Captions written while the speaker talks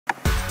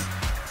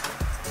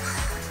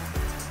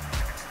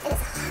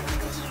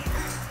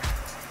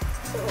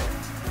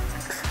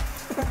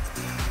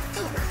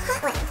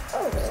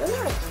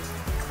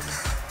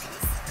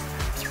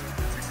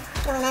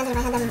imagine if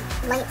I had them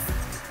lights,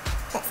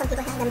 that some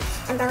people have them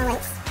umbrella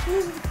lights.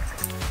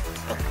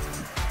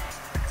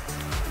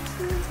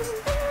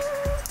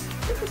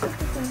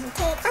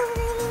 Take on.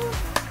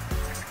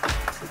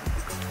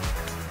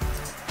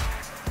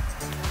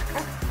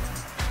 Oh.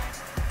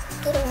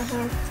 Heating my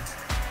hair.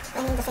 I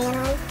need the fan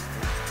on.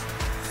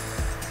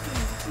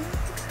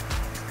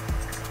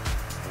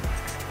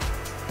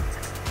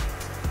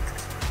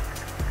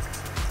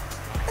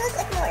 Looks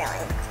like more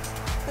on.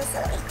 It's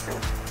silly.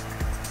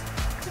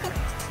 Okay.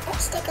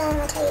 Lipstick on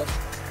my teeth.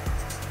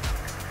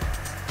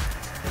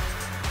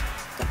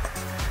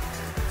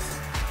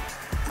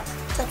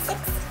 Take 6.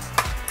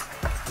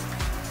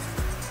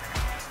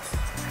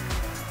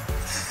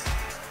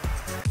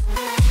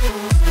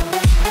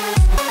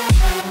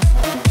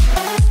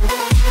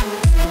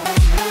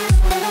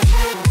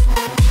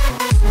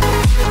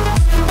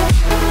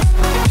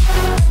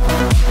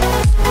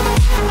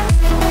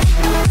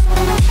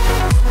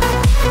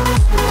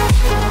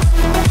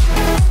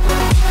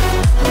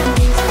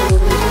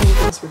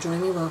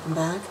 Welcome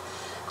back.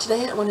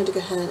 Today I wanted to go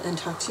ahead and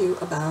talk to you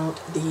about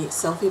the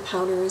Selfie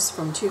powders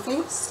from Too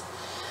Faced.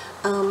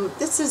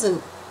 This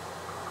isn't,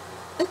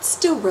 it's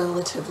still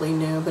relatively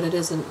new, but it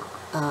isn't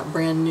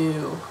brand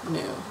new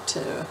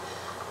to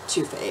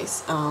Too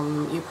Faced.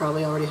 You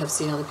probably already have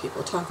seen other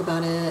people talk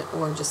about it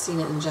or just seen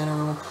it in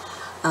general.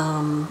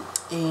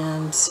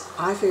 And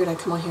I figured I'd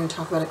come on here and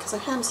talk about it because I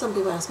had some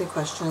people ask me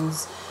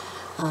questions.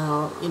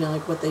 You know,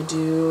 like what they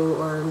do,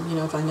 or you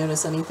know, if I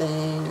notice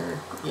anything, or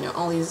you know,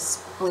 all these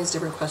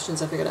different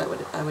questions. I figured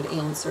I would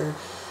answer,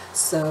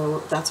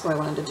 so that's why I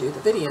wanted to do the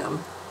video.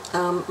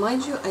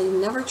 Mind you, I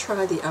never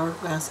tried the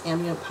Hourglass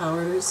Ambient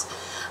powders.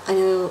 I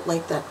know,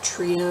 like that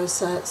trio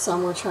set,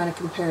 some were trying to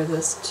compare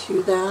this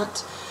to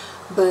that,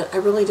 but I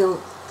really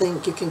don't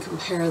think you can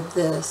compare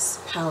this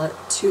palette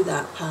to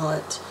that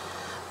palette.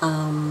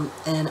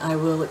 And I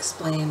will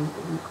explain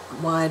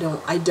why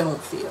I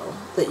don't feel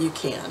that you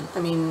can. I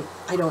mean,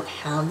 I don't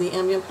have the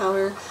ambient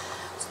powder,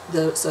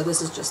 so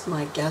this is just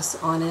my guess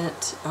on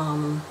it,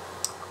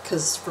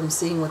 because from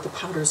seeing what the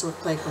powders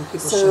look like when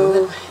people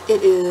show it.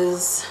 It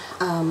is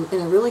in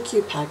a really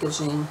cute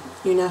packaging.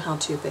 You know how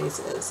Too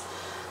Faced is.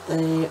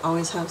 They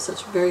always have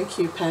such very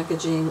cute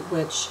packaging,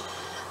 which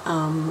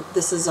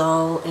this is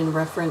all in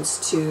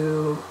reference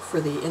to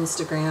for the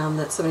Instagram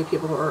that so many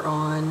people are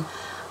on.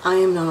 I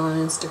am not on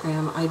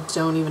Instagram. I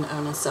don't even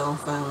own a cell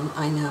phone.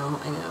 I know,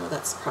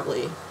 that's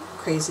probably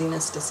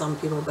craziness to some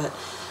people, but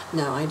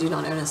no, I do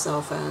not own a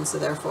cell phone, so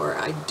therefore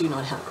I do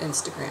not have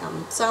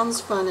Instagram. It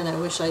sounds fun and I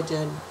wish I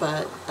did,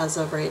 but as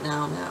of right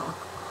now, no.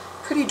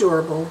 Pretty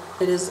adorable.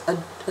 It is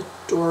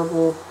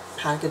adorable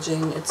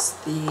packaging. It's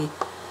the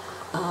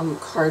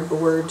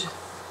cardboard,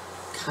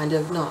 kind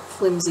of, not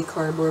flimsy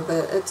cardboard,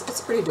 but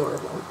it's pretty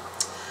adorable.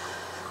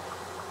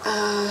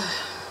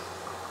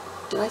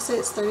 Did I say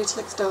it's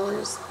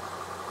 $36?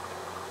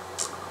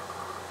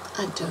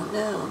 I don't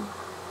know.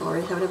 I'm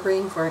already having a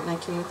brain fart and I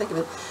can't even think of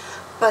it.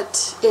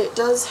 But it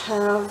does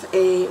have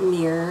a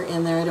mirror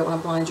in there. I don't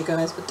want to blind you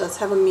guys, but it does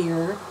have a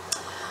mirror.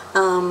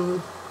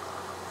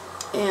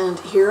 And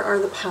here are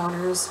the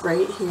powders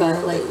right here.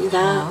 But like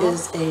that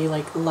is a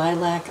like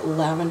lilac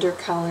lavender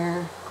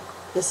color.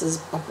 This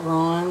is a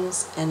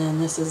bronze, and then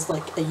this is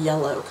like a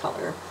yellow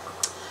color.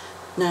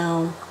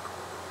 Now,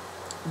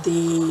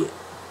 the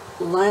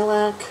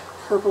lilac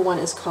purple one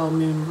is called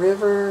Moon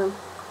River.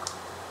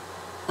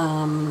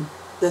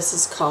 This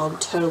is called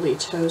Totally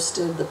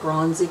Toasted, the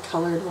bronzy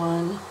colored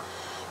one.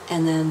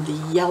 And then the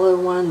yellow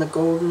one, the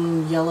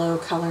golden yellow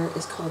color,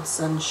 is called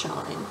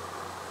Sunshine.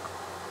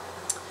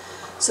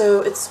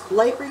 So it's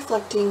light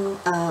reflecting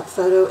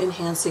photo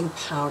enhancing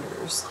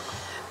powders.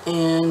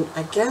 And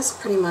I guess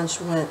pretty much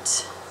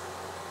what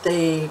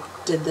they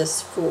did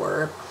this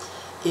for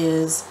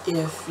is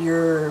if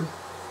you're,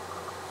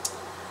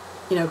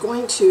 you know,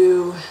 going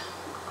to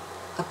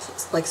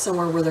like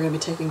somewhere where they're going to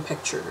be taking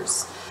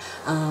pictures,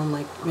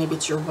 like maybe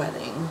it's your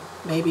wedding,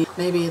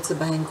 maybe it's a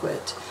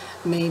banquet,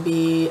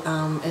 maybe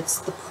it's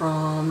the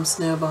prom,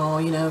 snowball,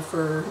 you know,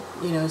 for,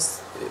 you know,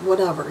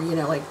 whatever, you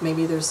know, like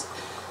maybe there's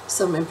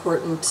some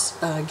important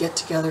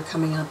get-together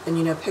coming up, and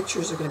you know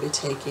pictures are going to be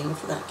taken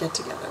for that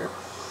get-together.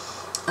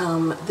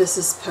 This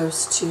is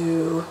supposed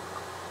to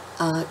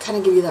kind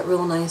of give you that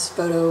real nice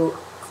photo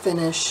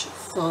finish,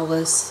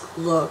 flawless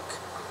look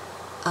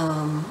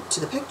to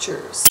the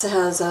pictures. It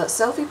has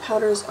Selfie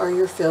powders are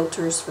your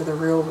filters for the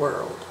real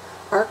world.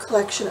 Our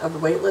collection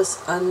of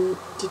weightless,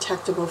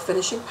 undetectable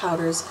finishing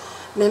powders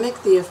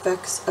mimic the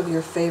effects of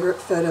your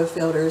favorite photo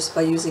filters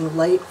by using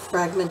light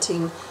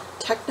fragmenting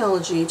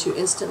technology to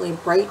instantly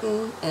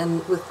brighten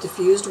and with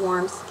diffused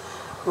warmth,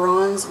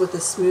 bronze with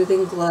a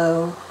smoothing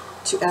glow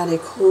to add a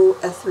cool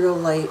ethereal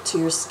light to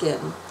your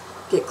skin.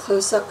 Get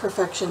close-up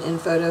perfection in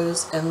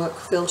photos and look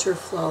filter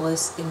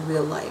flawless in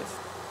real life.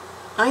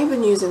 I've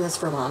been using this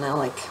for a while now.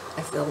 Like,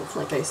 I feel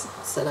like I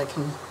said, I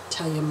can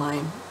tell you my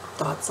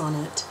thoughts on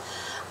it.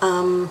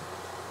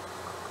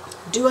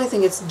 Do I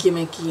think it's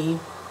gimmicky?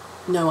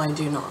 No, I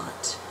do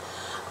not.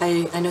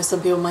 I know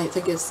some people might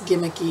think it's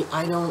gimmicky.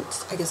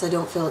 I guess I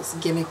don't feel it's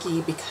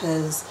gimmicky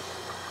because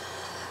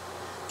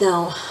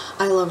now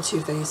I love Too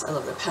Faced. I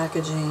love their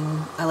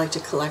packaging. I like to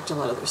collect a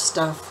lot of their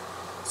stuff.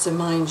 So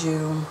mind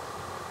you,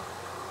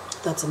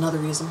 that's another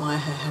reason why I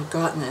had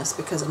gotten this,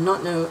 because I'm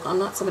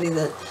not somebody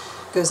that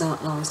goes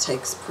out and always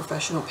takes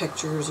professional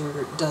pictures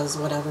or does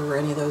whatever or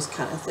any of those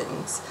kind of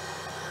things.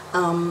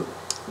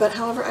 But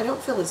however, I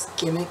don't feel it's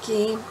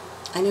gimmicky.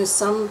 I know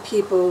some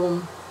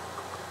people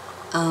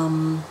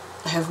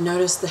I have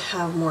noticed they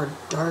have more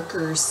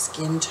darker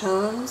skin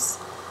tones.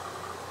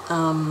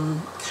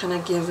 Kind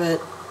of give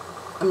it,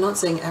 I'm not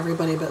saying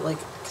everybody, but like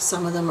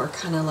some of them are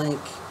kind of like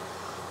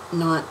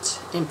not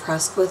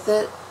impressed with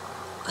it.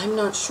 I'm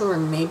not sure.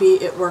 Maybe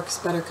it works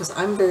better because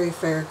I'm very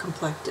fair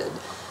complected.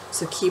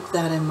 So keep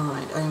that in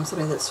mind. I am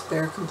somebody that's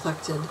fair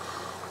complected.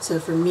 So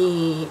for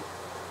me,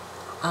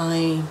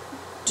 I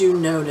do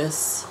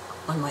notice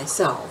on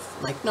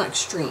myself, like not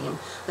extreme,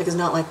 like it's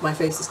not like my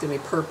face is going to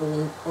be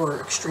purple or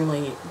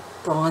extremely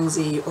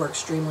bronzy or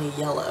extremely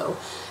yellow.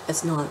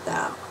 It's not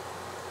that.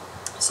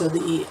 So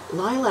the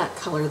lilac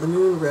color, the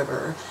Moon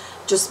River,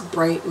 just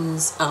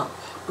brightens up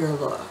your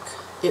look.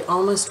 It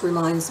almost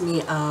reminds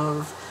me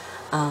of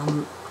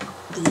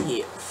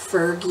the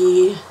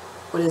Fergie,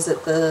 what is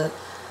it, the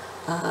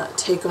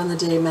Take on the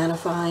Day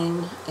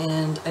mattifying,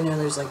 and I know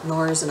there's like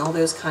NARS and all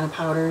those kind of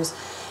powders.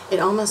 It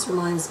almost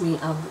reminds me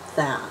of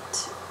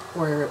that,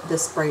 where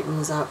this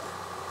brightens up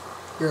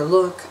your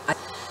look.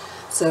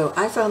 So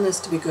I found this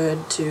to be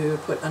good to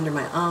put under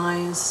my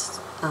eyes,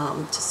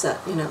 to set,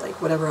 you know,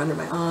 like whatever under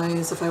my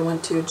eyes if I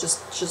want to,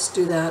 just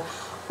do that,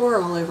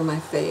 or all over my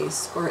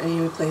face, or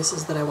any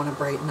places that I want to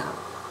brighten up.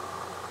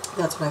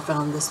 That's what I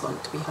found this one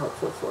to be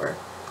helpful for.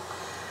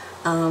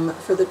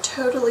 For the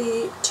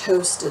Totally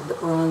Toasted, the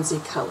bronzy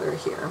color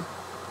here,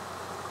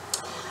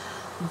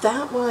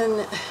 that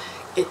one,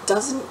 it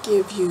doesn't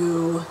give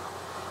you,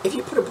 if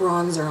you put a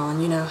bronzer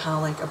on, you know how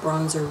like a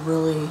bronzer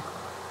really,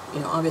 you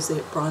know, obviously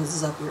it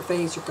bronzes up your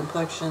face, your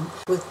complexion.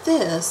 With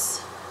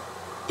this,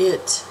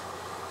 it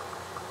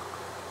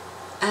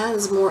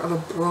adds more of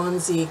a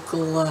bronzy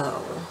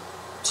glow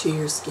to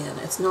your skin.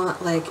 It's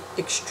not like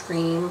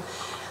extreme.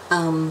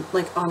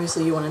 Like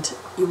obviously you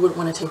wouldn't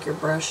want to take your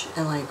brush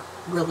and like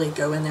really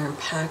go in there and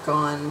pack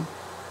on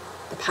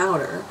the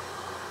powder,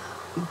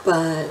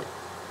 but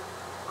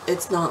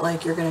it's not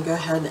like you're going to go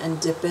ahead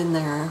and dip in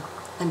there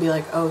and be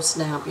like, oh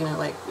snap, you know,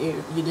 like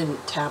you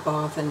didn't tap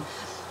off, and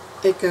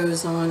it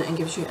goes on and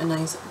gives you a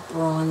nice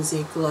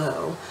bronzy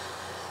glow.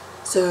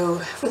 So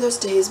for those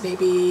days,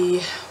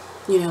 maybe,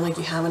 you know, like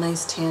you have a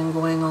nice tan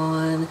going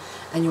on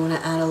and you want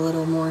to add a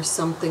little more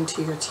something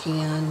to your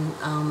tan,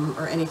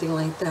 or anything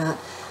like that,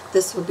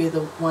 this would be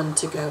the one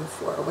to go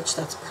for, which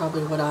that's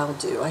probably what I'll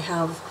do. I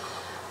have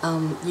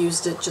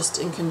used it just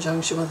in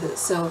conjunction with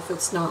itself.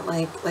 It's not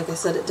like I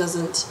said, it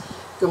doesn't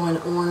go in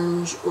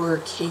orange or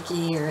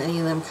cakey or any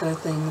of them kind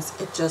of things.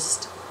 It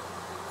just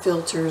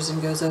filters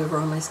and goes over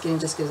on my skin,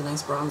 just gives a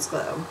nice bronze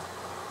glow.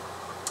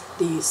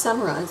 The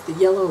Sunrise, the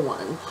yellow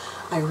one,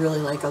 I really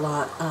like a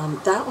lot.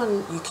 That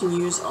one you can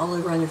use all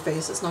over on your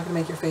face. It's not going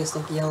to make your face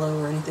look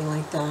yellow or anything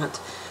like that,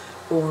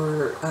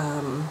 or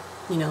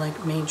you know,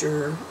 like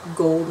major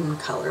golden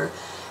color.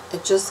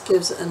 It just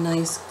gives a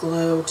nice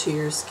glow to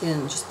your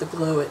skin, just the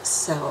glow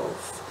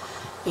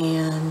itself.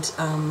 And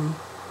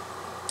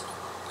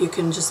you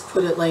can just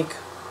put it like,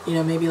 you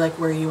know, maybe like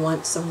where you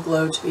want some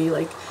glow to be,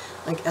 like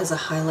as a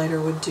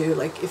highlighter would do.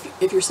 Like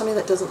if you're somebody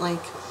that doesn't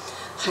like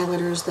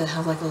highlighters that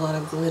have like a lot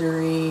of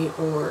glittery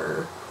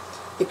or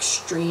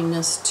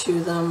extremeness to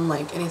them,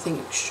 like anything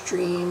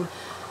extreme,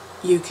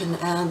 you can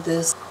add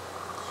this.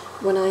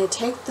 When I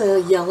take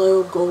the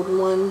yellow golden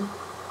one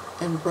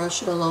and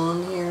brush it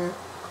along here,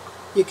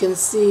 you can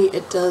see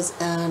it does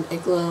add a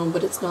glow,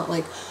 but it's not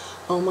like,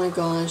 oh my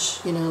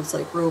gosh, you know, it's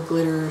like real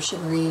glitter,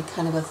 shimmery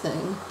kind of a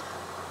thing.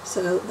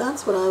 So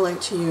that's what I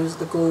like to use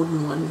the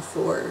golden one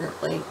for,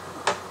 like,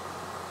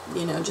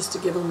 you know, just to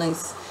give a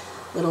nice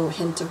little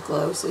hint of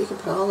glow. So you can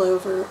put it all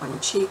over on your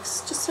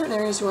cheeks, just certain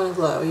areas you want to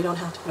glow. You don't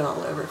have to put it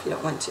all over if you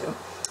don't want to.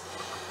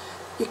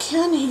 You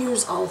can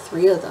use all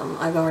three of them.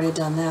 I've already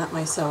done that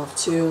myself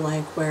too,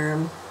 like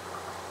where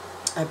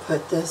I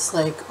put this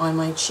like on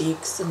my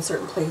cheeks in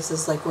certain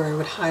places, like where I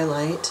would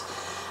highlight.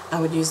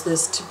 I would use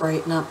this to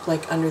brighten up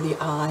like under the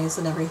eyes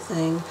and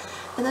everything,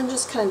 and then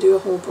just kind of do a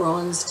whole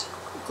bronzed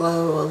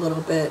glow a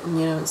little bit, and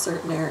you know, in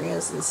certain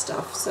areas and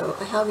stuff. So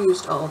I have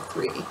used all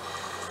three.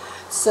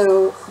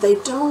 So they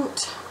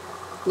don't,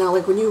 now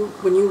like when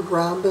you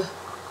rub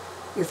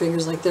your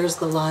fingers, like there's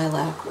the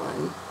lilac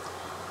one,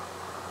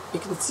 you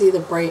can see the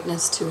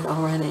brightness to it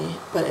already,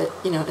 but it,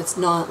 you know, it's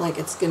not like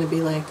it's going to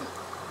be like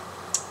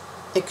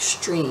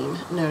extreme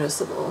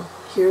noticeable.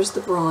 Here's the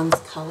bronze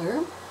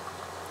color.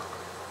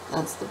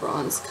 That's the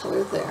bronze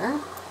color there.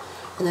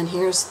 And then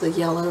here's the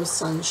yellow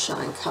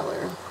sunshine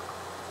color,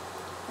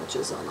 which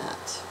is on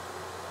that.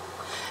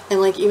 And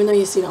like, even though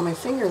you see it on my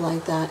finger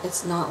like that,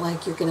 it's not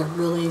like you're going to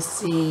really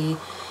see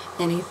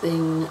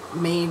anything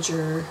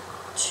major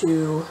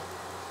to,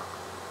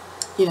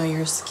 you know,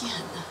 your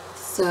skin.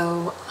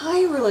 So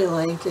I really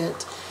like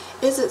it.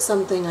 Is it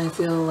something I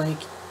feel like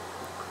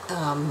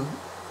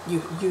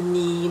you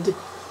need?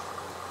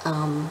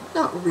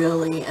 Not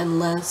really,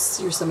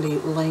 unless you're somebody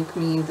like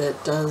me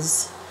that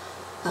does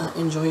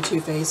enjoy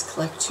Too Faced,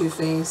 collect Too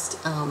Faced.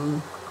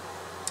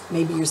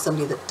 Maybe you're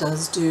somebody that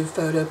does do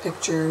photo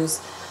pictures.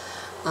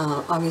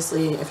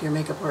 Obviously, if you're a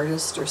makeup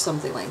artist or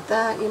something like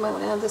that, you might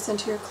want to add this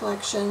into your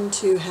collection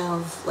to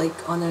have,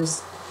 like, on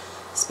those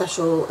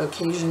special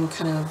occasion,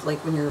 kind of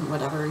like when you're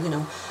whatever, you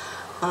know.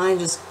 I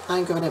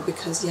got it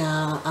because,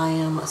 yeah, I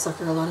am a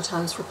sucker a lot of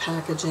times for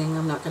packaging,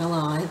 I'm not gonna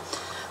lie.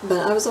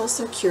 But I was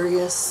also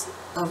curious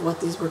of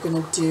what these were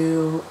gonna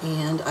do,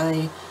 and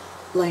I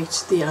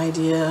liked the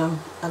idea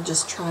of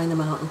just trying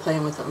them out and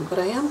playing with them. But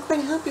I am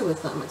quite happy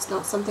with them. It's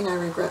not something I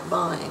regret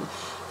buying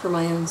for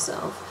my own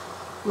self.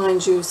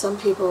 Mind you, some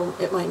people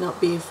it might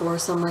not be for,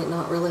 some might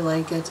not really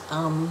like it.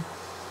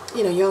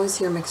 You know, you always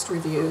hear mixed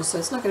reviews, so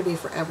it's not going to be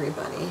for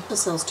everybody who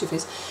sells Too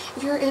Faced.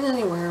 If you're in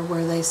anywhere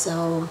where they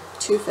sell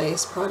Too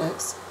Faced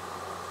products,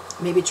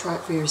 maybe try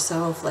it for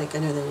yourself. Like, I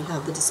know they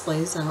have the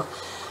displays out,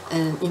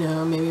 and, you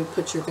know, maybe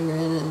put your finger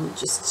in and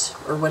just,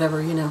 or whatever,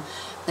 you know,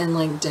 and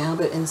like dab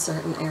it in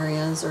certain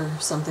areas or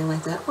something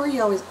like that. Or you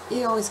always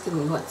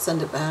can, what,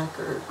 send it back,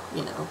 or,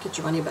 you know, get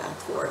your money back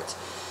for it.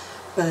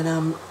 But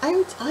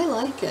I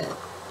like it.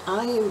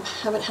 I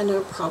haven't had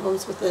no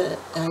problems with it.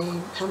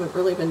 I haven't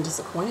really been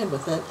disappointed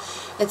with it.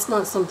 It's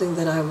not something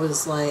that I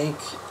was like,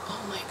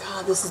 oh my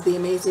god, this is the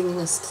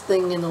amazingest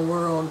thing in the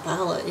world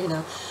palette, you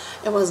know.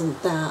 It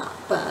wasn't that,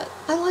 but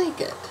I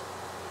like it.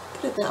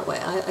 Put it that way.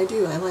 I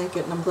do. I like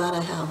it, and I'm glad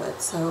I have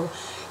it. So,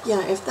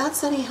 yeah, if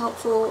that's any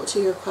helpful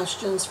to your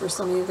questions for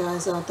some of you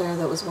guys out there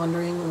that was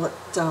wondering what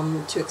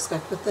to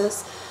expect with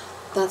this,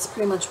 that's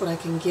pretty much what I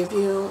can give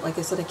you. Like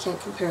I said, I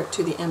can't compare it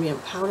to the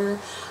ambient powder.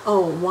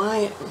 Oh,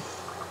 why...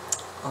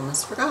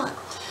 almost forgot.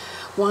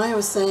 Why I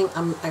was saying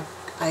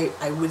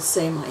I would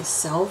say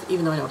myself,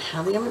 even though I don't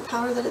have the ambient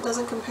powder that it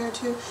doesn't compare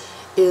to,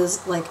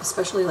 is like,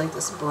 especially like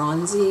this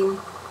bronzy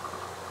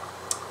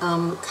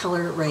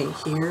color right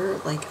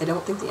here. Like, I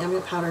don't think the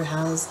ambient powder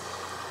has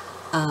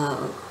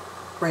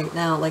right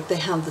now, like they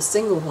have the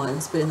single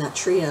ones, but in that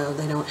trio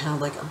they don't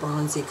have like a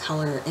bronzy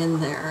color in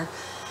there.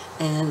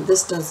 And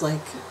this does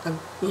like a,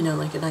 you know,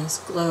 like a nice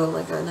glow,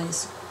 like a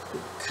nice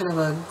kind of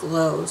a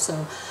glow.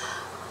 So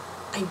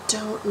I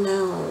don't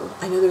know.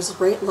 I know there's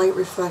light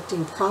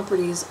reflecting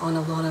properties on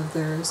a lot of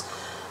theirs,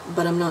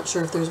 but I'm not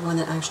sure if there's one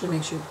that actually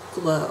makes you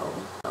glow.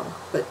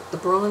 But the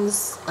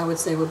bronze, I would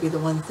say, would be the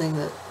one thing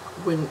that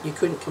you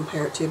couldn't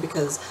compare it to,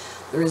 because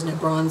there is no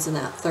bronze in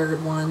that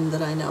third one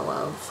that I know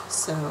of.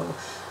 So,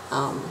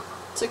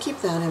 so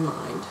keep that in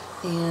mind.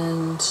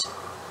 And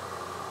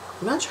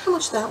I'm not sure how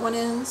much that one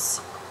is.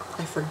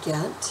 I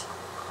forget.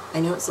 I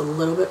know it's a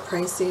little bit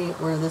pricey,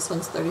 where this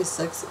one's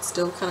 $36. It's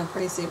still kind of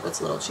pricey, but it's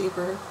a little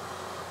cheaper.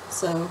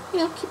 So, you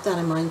know, keep that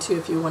in mind too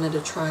if you wanted to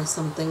try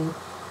something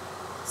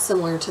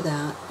similar to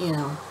that, you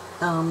know.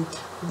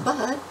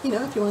 But, you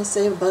know, if you want to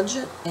save a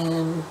budget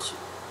and,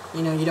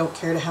 you know, you don't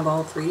care to have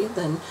all three,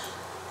 then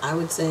I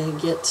would say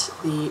get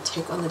the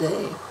Take on the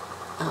Day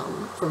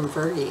from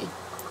Fergie,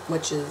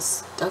 which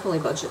is definitely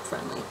budget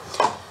friendly.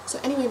 So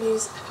anyway,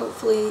 beauties,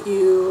 hopefully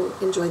you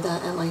enjoyed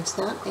that and liked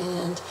that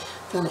and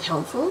found it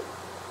helpful.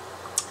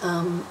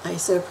 I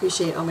so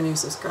appreciate all my new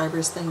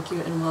subscribers. Thank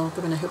you and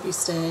welcome, and I hope you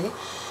stay.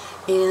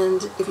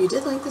 And if you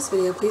did like this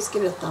video, please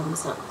give it a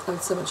thumbs up. I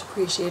would so much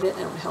appreciate it,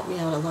 and it would help me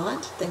out a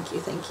lot. Thank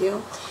you, thank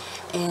you.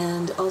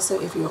 And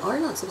also, if you are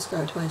not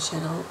subscribed to my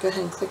channel, go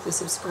ahead and click the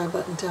subscribe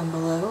button down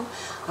below.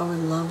 I would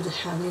love to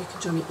have you. You can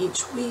join me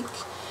each week,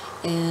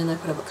 and I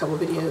put up a couple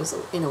videos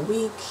in a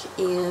week,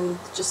 and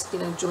just, you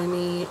know, join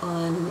me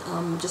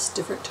on just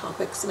different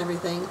topics and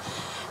everything.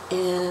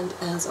 And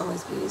as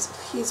always, beauties,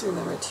 please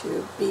remember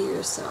to be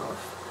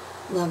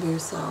yourself, love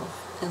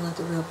yourself, and let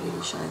the real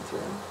beauty shine through.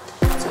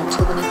 So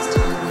until the next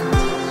time,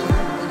 take care.